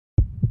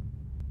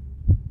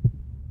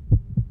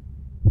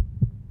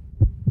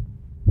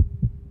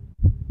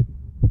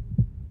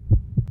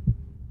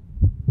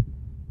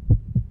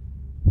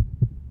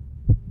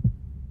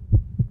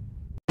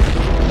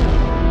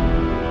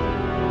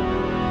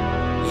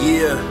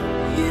Yeah.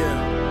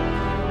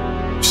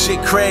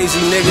 Shit crazy,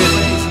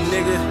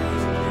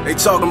 nigga. They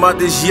talking about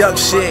this yuck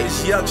shit.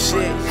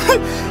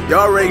 Y'all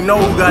already know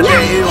who got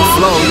that ill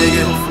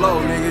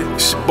flow, nigga.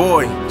 It's your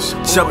boy,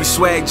 Chubby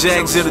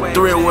Jag to the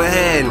thrill with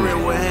hand.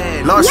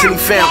 Larceny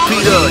fam,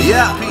 Peter,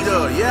 yeah.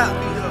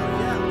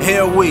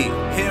 Here we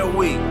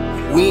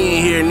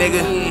in here,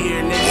 nigga.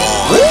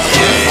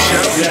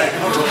 Chubby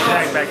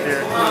Jag back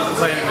there,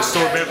 playing in the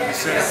store Beverly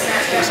Center.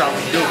 That's how we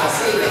do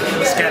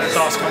it. Scattered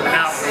Thoughts coming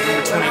out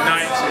November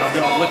 29th, so y'all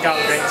be on the lookout.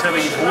 They ain't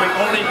telling you boy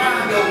on it.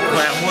 We'll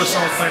have more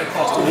songs playing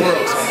across the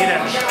world, so get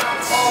at me.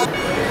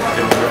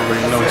 Yeah, we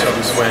already know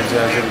Chubby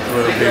Jag hit the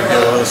thrill, big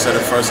deal. Said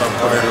it first, I'm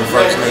putting in the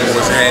verse, nigga,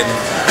 what's happening.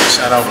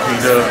 Shout out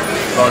Peter,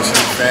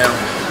 Larceny fam.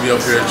 We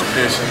up here at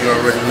Tradition, you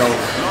already know.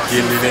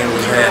 Getting it in,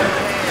 what's happening.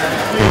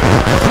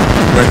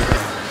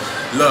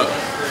 Look.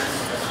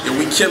 Yeah,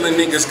 we killing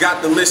niggas,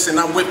 got to listen.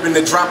 I'm whipping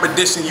the drop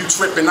edition, you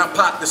tripping, I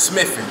popped the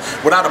smithing.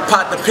 Without a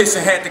pot to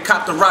pissin', had to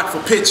cop the rock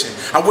for pitching.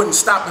 I wouldn't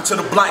stop until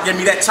the block gave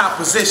me that top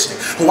position.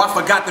 Oh, I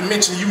forgot to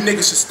mention, you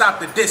niggas should stop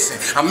the dissing.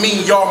 I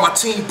mean, y'all, my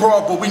team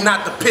broad, but we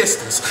not the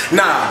Pistons.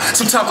 Nah,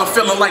 sometimes I'm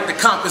feeling like the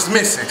comp is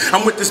missing.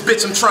 I'm with this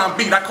bitch I'm trying to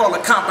beat, I call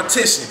it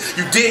competition.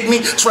 You dig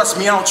me? Trust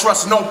me, I don't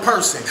trust no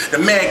person.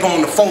 The mag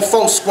on the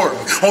 4-4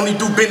 squirting. Only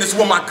do business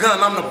with my gun,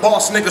 I'm the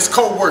boss, niggas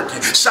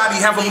co-working. Shotty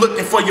have them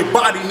looking for your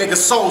body,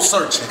 niggas soul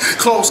searching.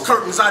 Closed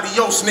curtains,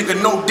 adios, nigga,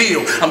 no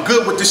deal. I'm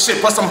good with this shit,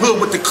 plus I'm hood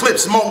with the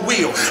clips, more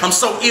wheel. I'm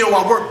so ill,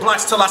 I work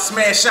blocks till I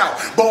smash out.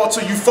 Ball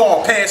till you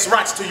fall, pass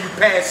rocks till you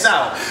pass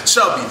out.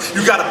 Chubby,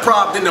 you got a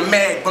problem in the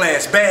mag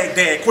blast.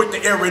 Baghdad, quick to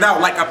air it out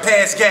like I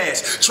pass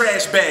gas.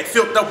 Trash bag,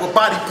 filled up with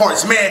body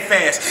parts, mad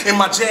fast. In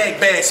my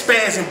jag bag,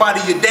 spazzing body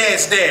your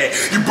dad's dad.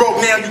 You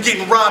broke now, you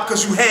getting robbed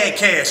cause you had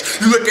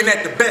cash. You looking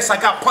at the best, I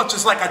got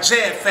punches like I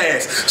jab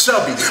fast.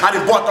 Chubby, I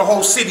done bought the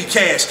whole city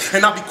cash.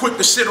 And I be quick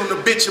to shit on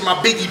the bitch in my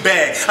biggie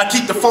bag. I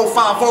keep the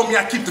 4-5 on me,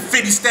 I keep the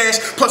 50 stash,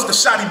 plus the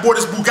shotty boy,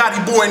 this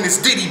Bugatti boy in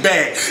this Diddy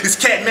bag. This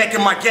cat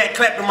macking my gat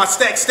clapping, my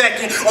stack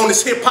stacking, on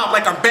this hip hop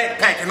like I'm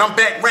backpacking, I'm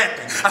back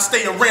rapping. I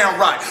stay around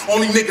right,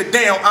 only nigga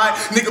down,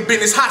 nigga been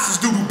as hot since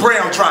Doodoo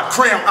Brown drop,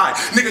 crown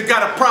nigga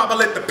got a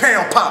problem, let the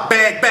pound pop,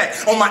 bag back,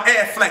 on my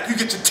ass flak, you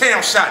get your town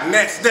shot, and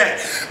that's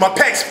that. My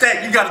pack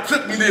stack, you gotta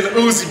clip me in the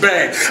Uzi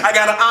bag. I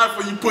got an eye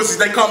for you pussies,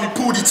 they call me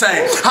Pootie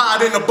Tang, higher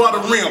than the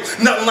butter rim,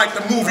 nothing like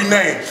the movie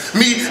name.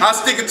 Me, I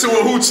stick it to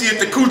a hoochie at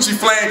the coochie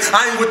flame.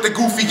 I ain't with the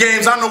goofy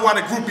games, I know why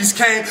the groupies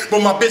came,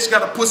 but my bitch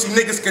got a pussy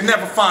niggas can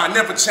never find,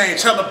 never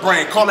change, hella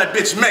brain, call that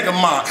bitch Mega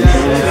Mind.